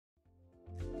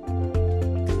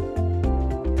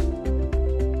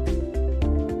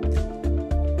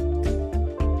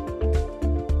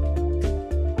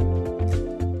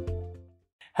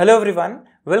Hello everyone,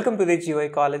 welcome to the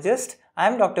TheGeoecologist. I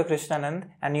am Dr.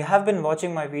 Krishnanand and you have been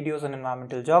watching my videos on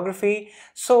environmental geography.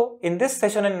 So in this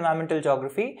session on environmental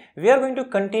geography, we are going to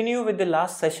continue with the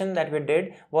last session that we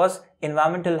did was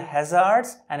environmental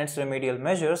hazards and its remedial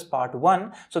measures part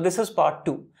 1. So this is part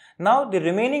 2. Now the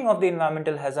remaining of the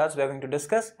environmental hazards we are going to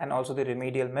discuss and also the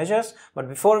remedial measures. But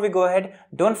before we go ahead,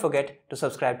 don't forget to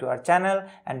subscribe to our channel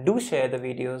and do share the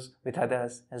videos with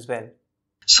others as well.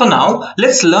 So now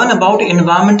let's learn about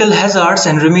environmental hazards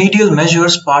and remedial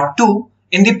measures part 2.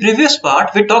 In the previous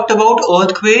part we talked about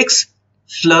earthquakes,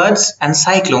 floods and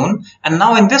cyclone, and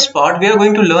now in this part we are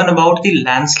going to learn about the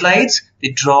landslides,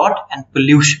 the drought and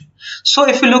pollution. So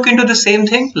if you look into the same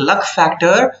thing, luck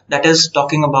factor, that is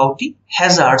talking about the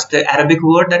hazards, the Arabic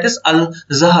word that is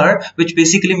al-zahar, which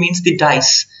basically means the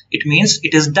dice. It means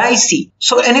it is dicey.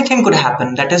 So anything could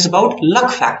happen. That is about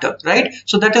luck factor, right?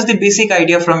 So that is the basic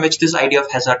idea from which this idea of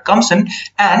hazard comes in.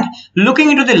 And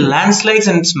looking into the landslides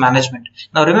and its management.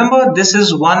 Now remember, this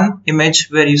is one image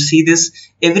where you see this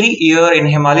every year in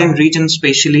Himalayan region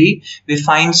especially, we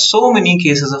find so many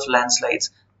cases of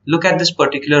landslides. Look at this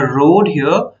particular road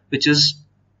here, which is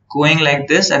going like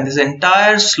this, and this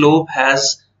entire slope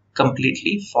has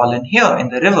completely fallen here in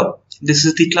the river. This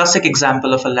is the classic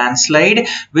example of a landslide,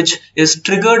 which is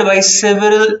triggered by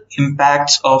several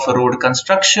impacts of road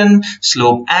construction,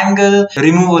 slope angle,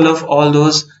 removal of all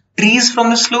those trees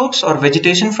from the slopes or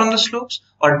vegetation from the slopes,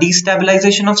 or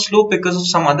destabilization of slope because of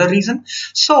some other reason.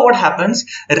 So what happens?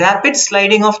 Rapid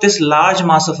sliding of this large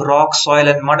mass of rock, soil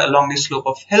and mud along the slope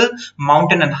of hill,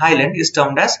 mountain and highland is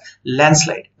termed as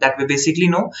landslide. That we basically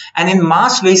know. And in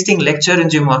mass wasting lecture in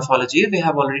geomorphology, we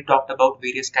have already talked about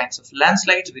various kinds of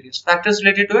landslides, various factors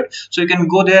related to it. So you can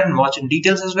go there and watch in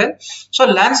details as well. So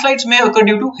landslides may occur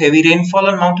due to heavy rainfall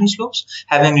on mountain slopes,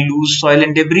 having loose soil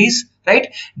and debris,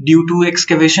 right, due to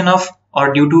excavation of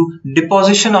or due to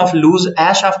deposition of loose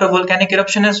ash after volcanic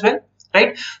eruption as well,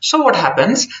 right? So what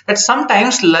happens that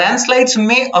sometimes landslides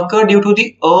may occur due to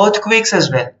the earthquakes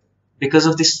as well, because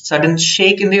of this sudden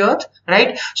shake in the earth,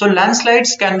 right? So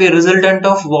landslides can be a resultant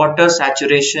of water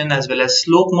saturation as well as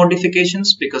slope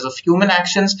modifications because of human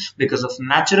actions, because of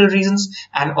natural reasons,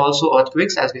 and also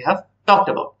earthquakes as we have talked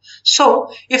about.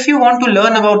 So if you want to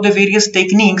learn about the various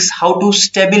techniques how to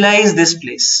stabilize this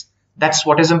place, that's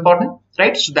what is important,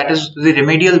 right? So that is the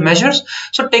remedial measures.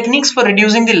 So techniques for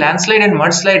reducing the landslide and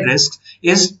mudslide risks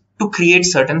is to create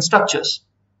certain structures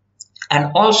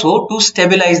and also to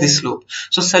stabilize the slope.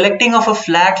 So selecting of a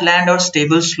flat land or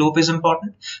stable slope is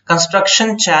important.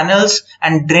 Construction channels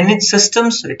and drainage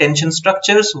systems, retention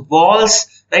structures, walls,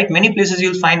 right? Many places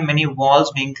you'll find many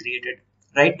walls being created,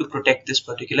 right, to protect this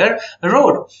particular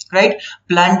road, right?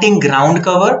 Planting ground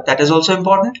cover, that is also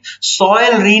important.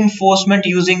 Soil reinforcement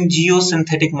using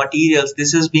geosynthetic materials,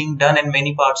 this is being done in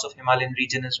many parts of Himalayan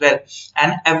region as well.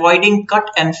 And avoiding cut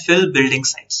and fill building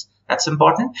sites, that's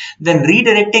important. Then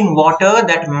redirecting water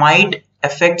that might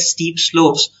affect steep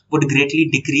slopes would greatly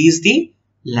decrease the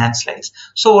landslides.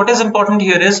 So what is important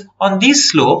here is on these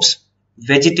slopes,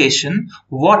 vegetation,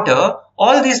 water,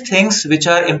 all these things which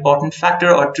are important factor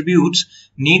or attributes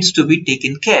needs to be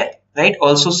taken care, right?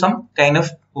 Also some kind of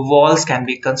walls can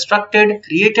be constructed,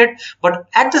 created, but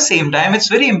at the same time it's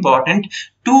very important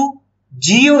to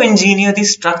geoengineer the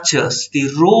structures, the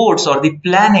roads or the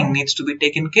planning needs to be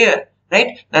taken care,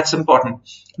 right? That's important.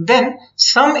 Then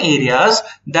some areas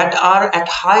that are at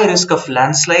high risk of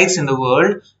landslides in the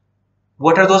world.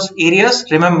 What are those areas?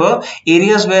 Remember,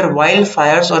 areas where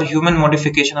wildfires or human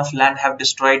modification of land have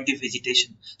destroyed the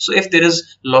vegetation. So if there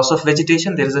is loss of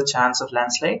vegetation, there is a chance of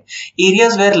landslide.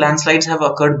 Areas where landslides have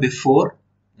occurred before,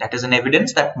 that is an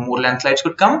evidence that more landslides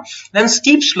could come. Then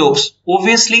steep slopes,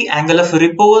 obviously angle of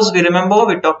repose, we remember,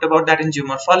 we talked about that in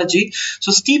geomorphology.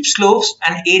 So steep slopes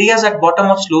and areas at bottom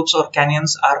of slopes or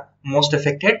canyons are most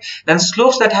affected. Then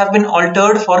slopes that have been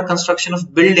altered for construction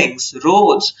of buildings,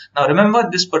 roads. Now remember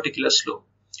this particular slope.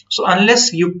 So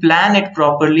unless you plan it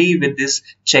properly with this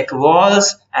check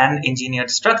walls and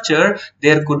engineered structure,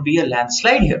 there could be a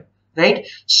landslide here, right?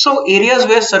 So areas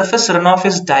where surface runoff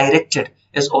is directed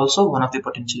is also one of the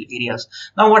potential areas.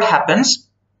 Now what happens?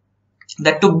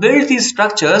 That to build these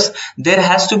structures, there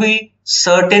has to be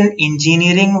certain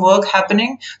engineering work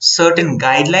happening, certain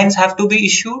guidelines have to be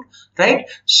issued, right?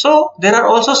 So there are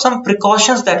also some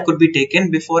precautions that could be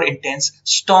taken before intense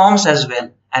storms as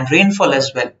well and rainfall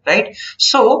as well, right?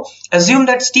 So assume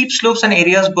that steep slopes and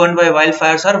areas burned by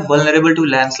wildfires are vulnerable to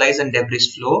landslides and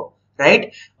debris flow,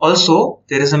 right? Also,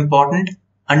 there is important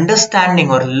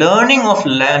understanding or learning of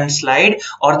landslide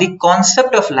or the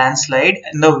concept of landslide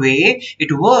and the way it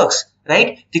works.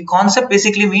 right? The concept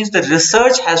basically means the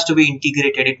research has to be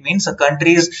integrated. It means a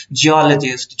country's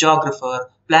geologist, geographer,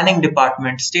 planning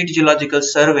department, state geological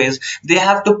surveys, they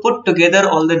have to put together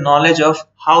all the knowledge of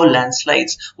how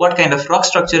landslides, what kind of rock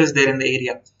structure is there in the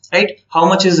area, right? How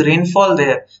much is rainfall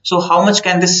there? So how much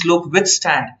can this slope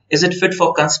withstand? Is it fit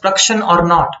for construction or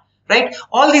not? Right?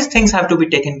 All these things have to be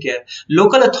taken care.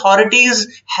 Local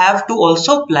authorities have to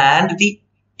also plan the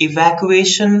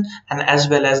evacuation and as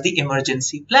well as the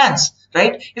emergency plans,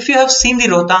 right? If you have seen the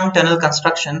Rohtang tunnel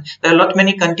construction, there are a lot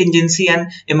many contingency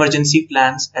and emergency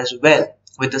plans as well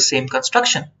with the same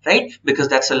construction, right? Because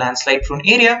that's a landslide prone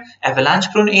area,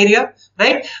 avalanche prone area,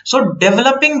 right? So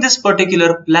developing this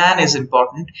particular plan is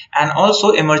important, and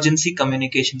also emergency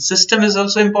communication system is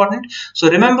also important.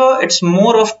 So remember, it's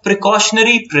more of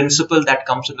precautionary principle that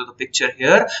comes into the picture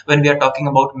here when we are talking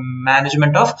about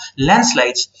management of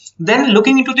landslides. Then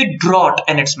looking into the drought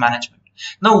and its management.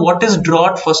 Now, what is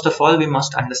drought? First of all, we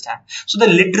must understand. So the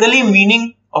literally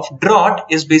meaning of drought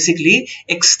is basically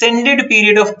extended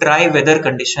period of dry weather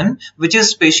condition, which is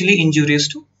especially injurious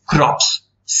to crops.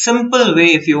 Simple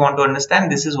way, if you want to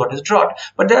understand, this is what is drought.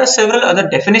 But there are several other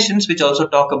definitions which also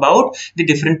talk about the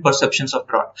different perceptions of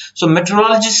drought. So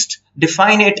meteorologists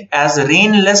define it as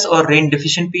rainless or rain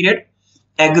deficient period.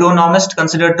 Agronomists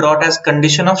consider drought as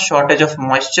condition of shortage of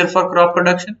moisture for crop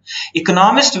production.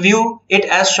 Economists view it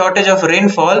as shortage of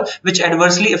rainfall, which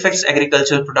adversely affects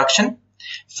agricultural production.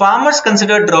 Farmers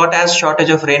consider drought as shortage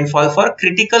of rainfall for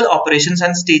critical operations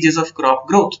and stages of crop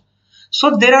growth.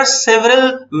 So there are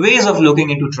several ways of looking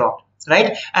into drought,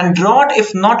 right? And drought,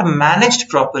 if not managed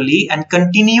properly and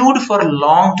continued for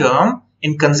long term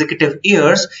in consecutive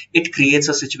years, it creates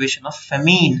a situation of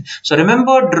famine. So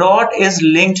remember, drought is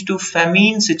linked to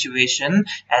famine situation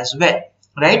as well,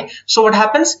 right? So what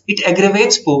happens? It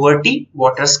aggravates poverty,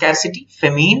 water scarcity,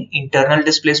 famine, internal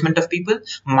displacement of people,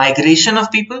 migration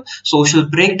of people, social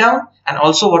breakdown, and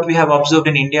also what we have observed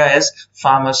in India is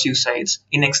farmer suicides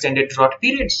in extended drought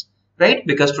periods, right?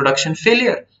 Because production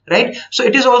failure, right? So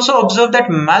it is also observed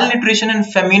that malnutrition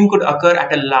and famine could occur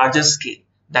at a larger scale.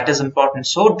 That is important.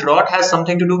 So drought has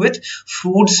something to do with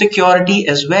food security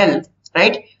as well,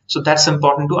 right? So that's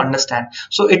important to understand.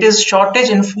 So it is shortage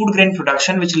in food grain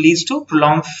production, which leads to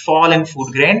prolonged fall in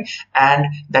food grain, and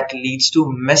that leads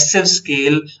to massive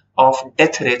scale of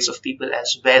death rates of people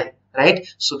as well, right?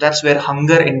 So that's where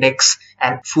hunger index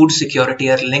and food security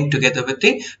are linked together with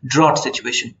the drought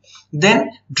situation. Then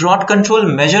drought control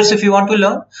measures, if you want to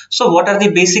learn. So what are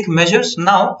the basic measures?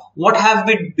 Now, what have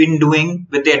we been doing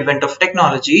with the advent of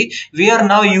technology? We are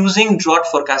now using drought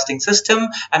forecasting system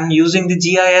and using the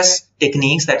GIS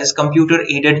techniques, that is computer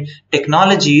aided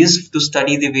technologies, to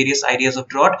study the various ideas of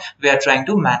drought. We are trying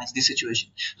to manage the situation.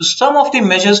 So some of the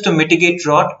measures to mitigate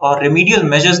drought or remedial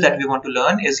measures that we want to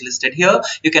learn is listed here.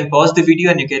 You can pause the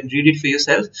video and you can read it for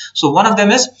yourself. So one of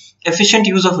them is efficient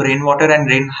use of rainwater and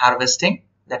rain harvesting.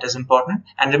 That is important.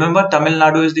 And remember, Tamil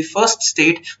Nadu is the first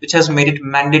state which has made it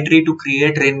mandatory to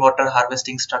create rainwater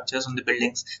harvesting structures on the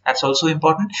buildings. That's also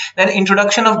important. Then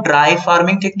introduction of dry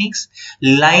farming techniques,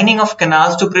 lining of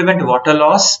canals to prevent water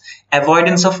loss,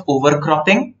 avoidance of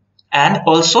overcropping, and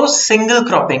also single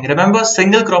cropping. Remember,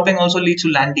 single cropping also leads to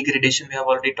land degradation. We have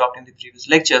already talked in the previous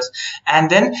lectures. And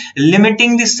then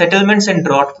limiting the settlements in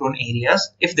drought prone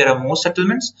areas. If there are more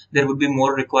settlements, there would be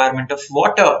more requirement of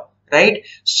water, right?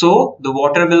 So the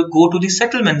water will go to the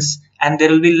settlements and there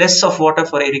will be less of water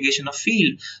for irrigation of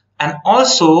field. And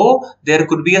also there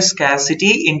could be a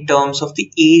scarcity in terms of the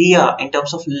area, in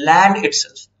terms of land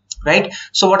itself, right?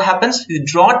 So what happens with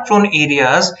drought prone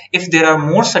areas, if there are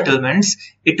more settlements,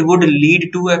 it would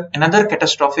lead to another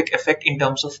catastrophic effect in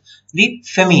terms of the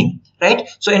famine, right?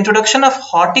 So introduction of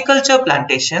horticulture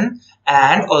plantation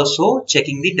and also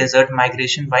checking the desert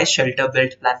migration by shelter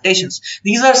built plantations.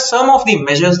 These are some of the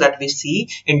measures that we see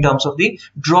in terms of the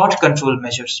drought control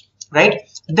measures, right?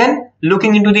 Then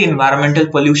looking into the environmental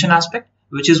pollution aspect,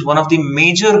 which is one of the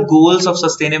major goals of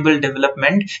sustainable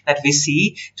development that we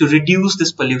see to reduce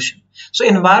this pollution. So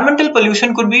environmental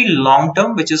pollution could be long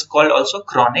term, which is called also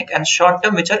chronic, and short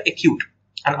term, which are acute.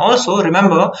 And also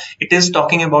remember, it is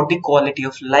talking about the quality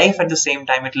of life at the same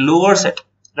time. It lowers it,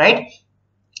 right?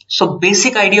 So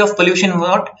basic idea of pollution,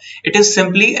 what? It is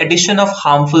simply addition of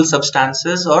harmful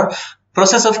substances or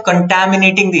process of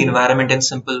contaminating the environment in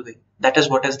simple way. That is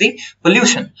what is the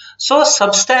pollution. So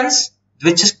substance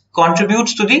which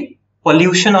contributes to the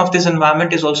pollution of this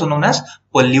environment is also known as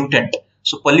pollutant.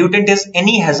 So pollutant is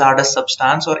any hazardous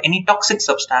substance or any toxic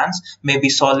substance, maybe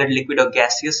solid, liquid or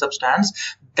gaseous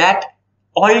substance, that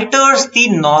alters the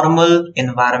normal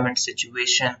environment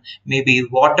situation, maybe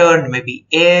water, maybe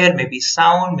air, maybe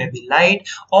sound, maybe light,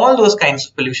 all those kinds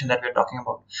of pollution that we're talking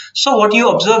about. So what you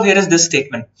observe here is this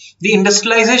statement: the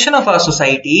industrialization of our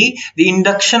society, the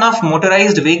induction of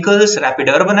motorized vehicles, rapid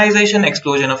urbanization,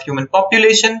 explosion of human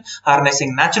population,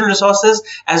 harnessing natural resources,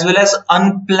 as well as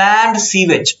unplanned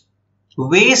sewage.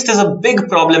 Waste is a big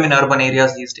problem in urban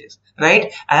areas these days,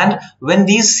 right? And when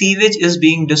these sewage is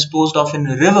being disposed of in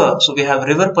river, so we have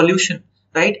river pollution,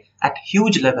 right, at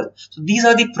huge level. So these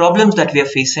are the problems that we are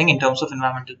facing in terms of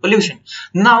environmental pollution.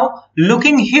 Now,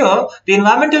 looking here, the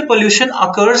environmental pollution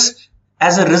occurs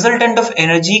as a resultant of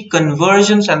energy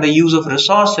conversions and the use of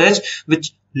resources,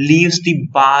 which leaves the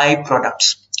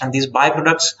byproducts. And these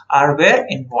byproducts are where?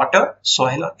 In water,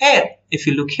 soil, or air. If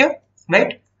you look here,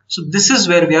 right? So this is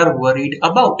where we are worried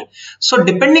about. So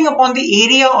depending upon the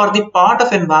area or the part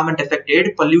of environment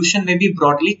affected, pollution may be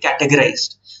broadly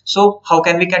categorized. So how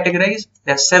can we categorize?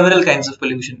 There are several kinds of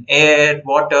pollution: air,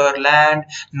 water, land,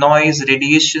 noise,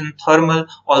 radiation, thermal,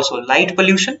 also light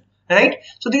pollution, right?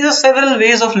 So these are several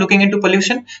ways of looking into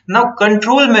pollution. Now,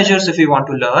 control measures, if you want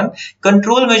to learn,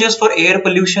 control measures for air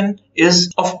pollution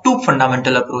is of two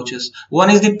fundamental approaches. One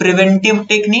is the preventive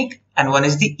technique and one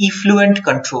is the effluent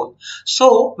control.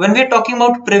 So when we are talking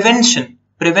about prevention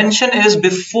is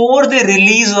before the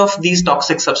release of these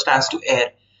toxic substances to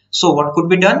air. So what could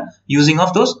be done? Using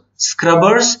of those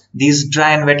scrubbers, these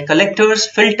dry and wet collectors,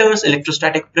 filters,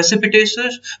 electrostatic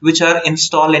precipitators, which are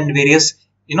installed in various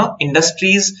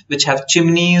industries which have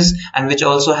chimneys and which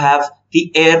also have the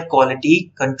air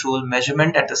quality control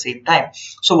measurement at the same time.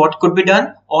 So what could be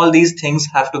done? All these things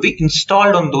have to be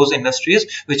installed on those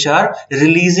industries which are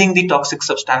releasing the toxic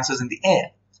substances in the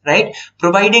air, right?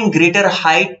 Providing greater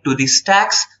height to the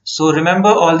stacks. So remember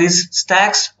all these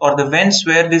stacks or the vents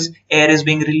where this air is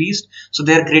being released. So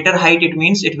their greater height, it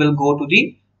means it will go to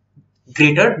the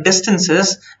greater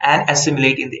distances and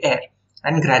assimilate in the air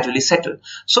and gradually settle.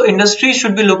 So industry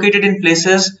should be located in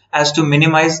places as to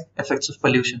minimize effects of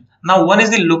pollution. Now, one is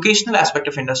the locational aspect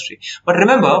of industry. But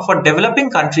remember, for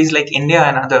developing countries like India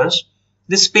and others,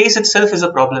 the space itself is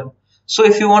a problem. So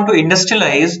if you want to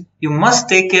industrialize, you must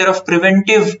take care of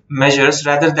preventive measures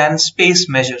rather than space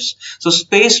measures. So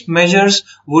space measures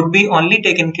would be only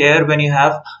taken care when you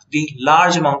have the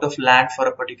large amount of land for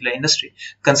a particular industry.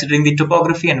 Considering the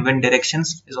topography and wind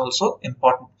directions is also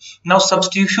important. Now,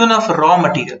 substitution of raw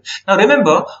material. Now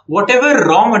remember, whatever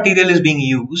raw material is being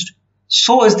used,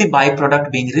 so is the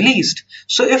byproduct being released.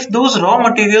 So if those raw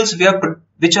materials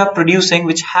which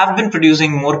have been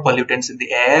producing more pollutants in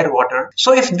the air, water,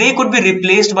 so if they could be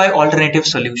replaced by alternative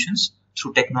solutions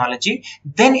through technology,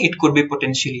 then it could be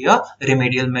potentially a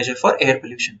remedial measure for air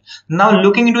pollution. Now,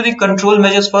 looking into the control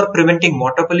measures for preventing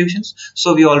water pollutions.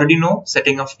 So we already know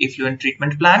setting of effluent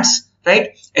treatment plants,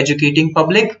 right? Educating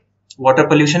public, Water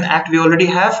Pollution Act we already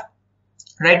have,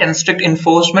 right? And strict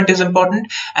enforcement is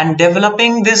important, and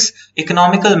developing this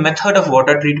economical method of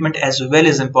water treatment as well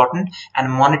is important,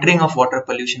 and monitoring of water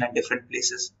pollution at different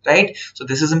places, right? So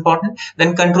this is important.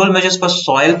 Then control measures for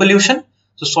soil pollution.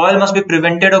 So soil must be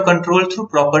prevented or controlled through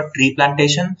proper tree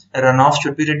plantation, runoff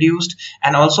should be reduced,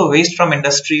 and also waste from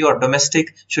industry or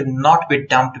domestic should not be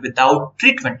dumped without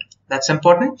treatment. That's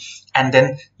important. And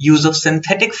then use of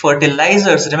synthetic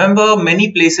fertilizers. Remember,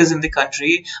 many places in the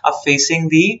country are facing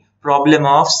the problem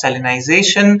of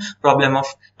salinization, problem of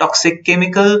toxic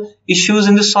chemical issues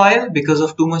in the soil because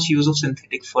of too much use of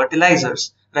synthetic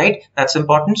fertilizers, right? That's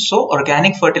important. So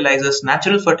organic fertilizers,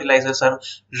 natural fertilizers are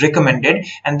recommended,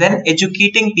 and then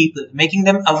educating people, making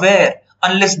them aware.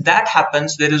 Unless that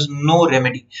happens, there is no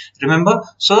remedy. Remember,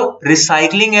 so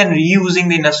recycling and reusing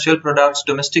the industrial products,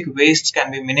 domestic wastes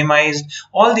can be minimized.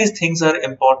 All these things are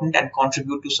important and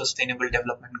contribute to sustainable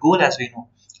development goal, as we know,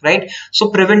 right?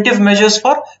 So preventive measures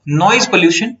for noise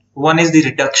pollution. One is the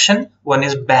reduction, one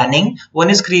is banning, one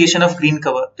is creation of green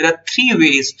cover. There are three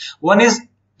ways. One is,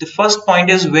 the first point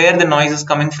is where the noise is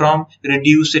coming from,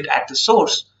 reduce it at the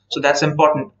source. So that's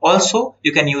important. Also,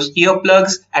 you can use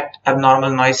earplugs at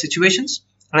abnormal noise situations,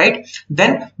 right?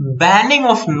 Then banning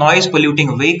of noise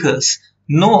polluting vehicles.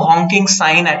 No honking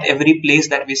sign at every place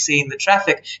that we see in the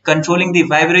traffic. Controlling the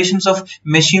vibrations of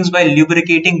machines by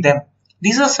lubricating them.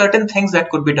 These are certain things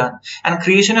that could be done. And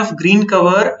creation of green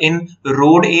cover in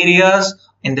road areas,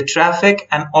 in the traffic,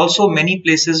 and also many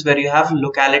places where you have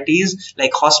localities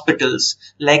like hospitals,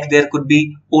 like there could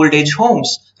be old age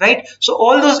homes, right? So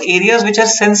all those areas which are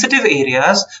sensitive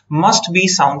areas must be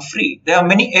sound free. There are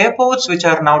many airports which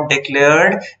are now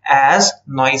declared as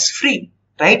noise free,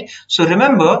 right? So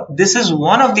remember, this is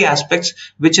one of the aspects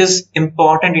which is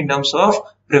important in terms of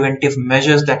preventive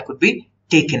measures that could be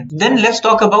taken. Then let's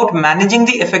talk about managing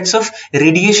the effects of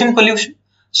radiation pollution.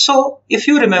 So if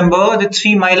you remember the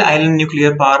 3 Mile Island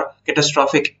nuclear power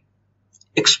catastrophic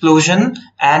explosion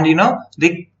and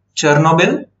the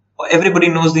Chernobyl, everybody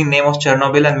knows the name of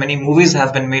Chernobyl and many movies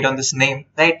have been made on this name,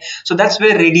 right? So that's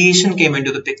where radiation came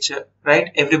into the picture,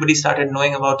 right? Everybody started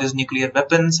knowing about these nuclear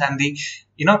weapons and the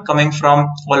coming from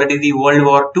already the World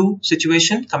War II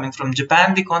situation, coming from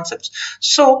Japan, the concepts.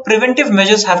 So preventive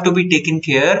measures have to be taken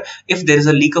care. If there is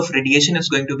a leak of radiation, it's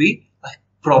going to be a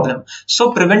problem.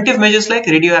 So preventive measures like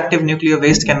radioactive nuclear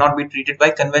waste cannot be treated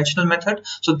by conventional method.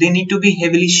 So they need to be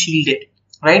heavily shielded,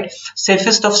 right?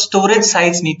 Safest of storage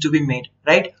sites need to be made,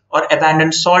 right? Or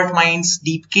abandoned salt mines,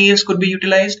 deep caves could be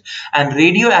utilized, and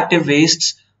radioactive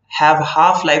wastes have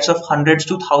half-lives of hundreds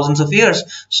to thousands of years.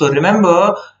 So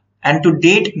remember, and to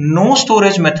date, no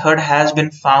storage method has been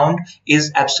found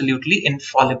is absolutely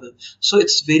infallible. So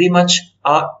it's very much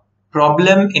a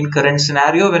problem in current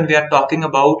scenario when we are talking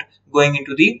about going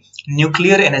into the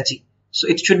nuclear energy. So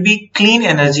it should be clean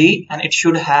energy and it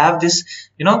should have this,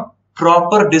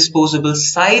 proper disposable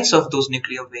sites of those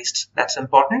nuclear wastes. That's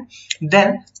important.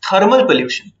 Then thermal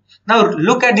pollution. Now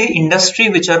look at the industry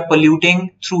which are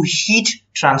polluting through heat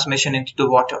transmission into the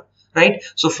water, right?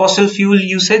 So fossil fuel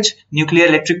usage, nuclear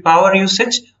electric power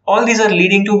usage, all these are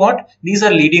leading to what? These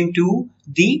are leading to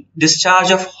the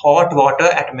discharge of hot water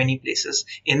at many places.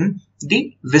 In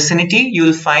the vicinity, you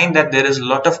will find that there is a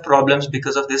lot of problems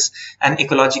because of this, and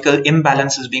ecological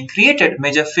imbalance is being created.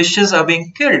 Major fishes are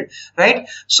being killed, right?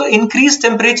 So increased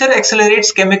temperature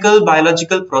accelerates chemical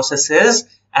biological processes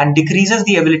and decreases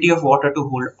the ability of water to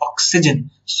hold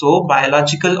oxygen. So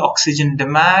biological oxygen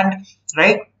demand,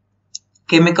 right?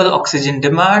 Chemical oxygen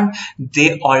demand,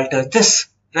 they alter this,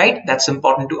 right? That's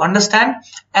important to understand.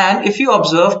 And if you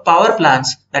observe power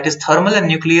plants, that is thermal and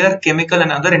nuclear, chemical and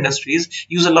other industries,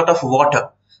 use a lot of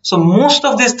water. So most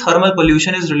of this thermal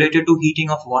pollution is related to heating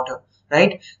of water,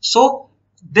 right? So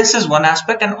this is one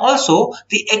aspect. And also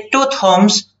the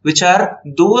ectotherms, which are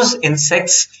those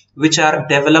insects which are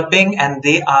developing and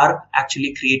they are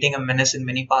actually creating a menace in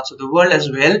many parts of the world as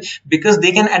well, because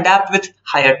they can adapt with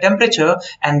higher temperature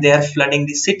and they are flooding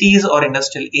the cities or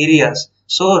industrial areas.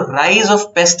 So rise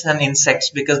of pests and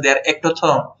insects because they are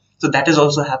ectotherm. So that is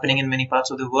also happening in many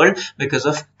parts of the world because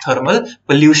of thermal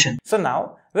pollution. So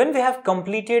now, when we have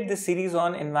completed this series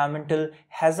on environmental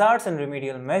hazards and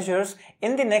remedial measures,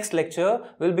 in the next lecture,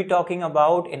 we'll be talking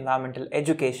about environmental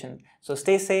education. So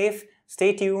stay safe,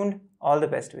 stay tuned, all the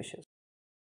best wishes.